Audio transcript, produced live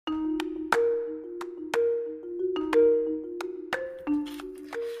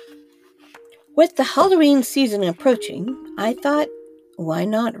With the Halloween season approaching, I thought, why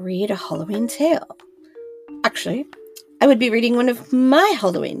not read a Halloween tale? Actually, I would be reading one of my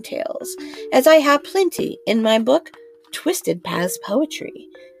Halloween tales, as I have plenty in my book, Twisted Paths Poetry,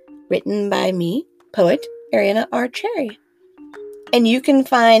 written by me, poet Ariana R. Cherry. And you can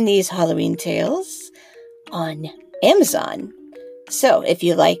find these Halloween tales on Amazon. So if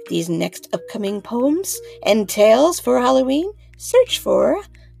you like these next upcoming poems and tales for Halloween, search for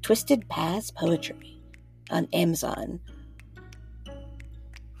Twisted Paths Poetry on Amazon.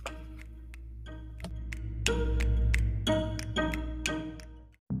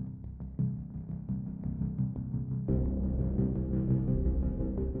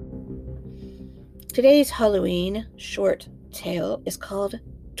 Today's Halloween short tale is called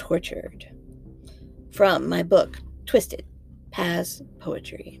Tortured, from my book, Twisted Paths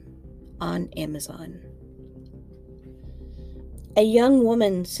Poetry, on Amazon. A young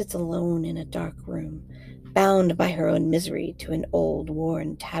woman sits alone in a dark room, bound by her own misery to an old,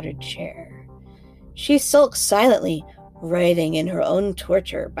 worn, tattered chair. She sulks silently, writhing in her own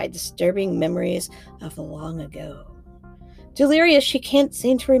torture by disturbing memories of long ago. Delirious, she can't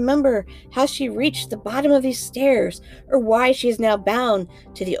seem to remember how she reached the bottom of these stairs, or why she is now bound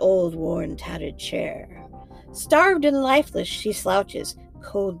to the old, worn, tattered chair. Starved and lifeless, she slouches,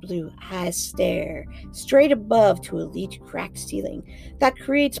 cold blue eyes stare straight above to a leech cracked ceiling that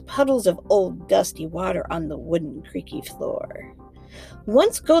creates puddles of old, dusty water on the wooden, creaky floor.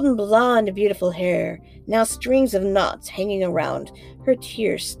 Once golden blonde, beautiful hair, now strings of knots hanging around her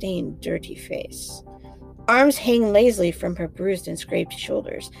tear-stained, dirty face. Arms hang lazily from her bruised and scraped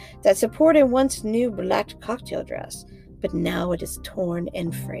shoulders that support a once new black cocktail dress, but now it is torn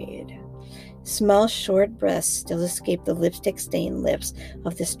and frayed. Small, short breasts still escape the lipstick-stained lips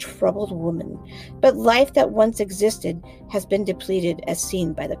of this troubled woman, but life that once existed has been depleted, as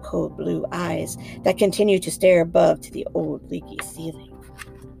seen by the cold blue eyes that continue to stare above to the old, leaky ceiling.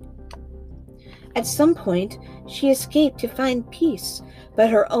 At some point, she escaped to find peace,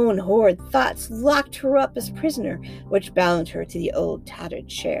 but her own horrid thoughts locked her up as prisoner, which bound her to the old, tattered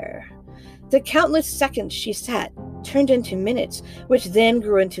chair. The countless seconds she sat turned into minutes, which then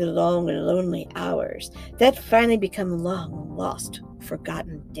grew into long and lonely hours that finally become long, lost,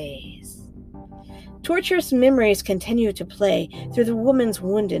 forgotten days. Torturous memories continue to play through the woman's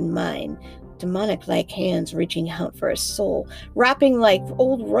wounded mind, demonic-like hands reaching out for a soul, wrapping like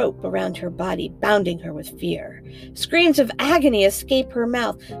old rope around her body, bounding her with fear. Screams of agony escape her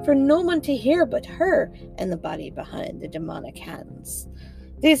mouth for no one to hear but her and the body behind the demonic hands.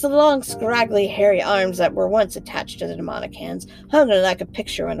 These long, scraggly, hairy arms that were once attached to the demonic hands hung like a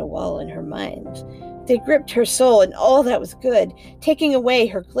picture on a wall in her mind. They gripped her soul and all that was good, taking away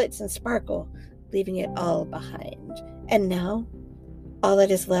her glitz and sparkle, leaving it all behind. And now, all that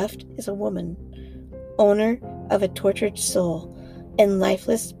is left is a woman, owner of a tortured soul and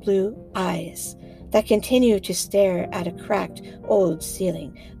lifeless blue eyes that continue to stare at a cracked old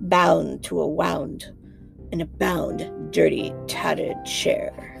ceiling, bound to a wound in a bound, dirty, tattered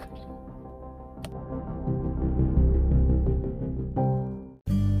chair.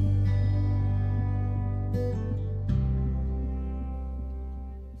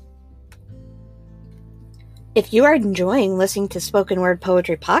 If you are enjoying listening to spoken word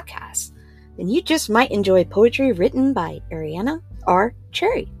poetry podcasts, then you just might enjoy poetry written by Ariana R.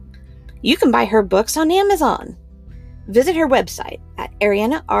 Cherry. You can buy her books on Amazon. Visit her website at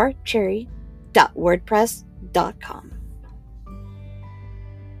arianarcherry.wordpress.com.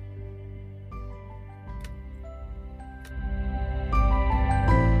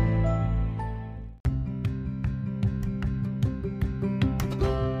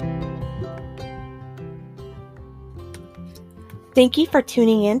 Thank you for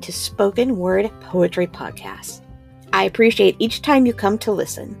tuning in to Spoken Word Poetry Podcast. I appreciate each time you come to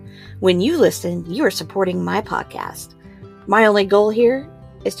listen. When you listen, you are supporting my podcast. My only goal here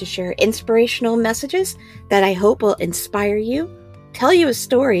is to share inspirational messages that I hope will inspire you, tell you a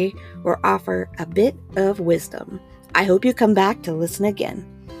story, or offer a bit of wisdom. I hope you come back to listen again.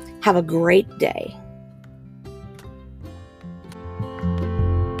 Have a great day.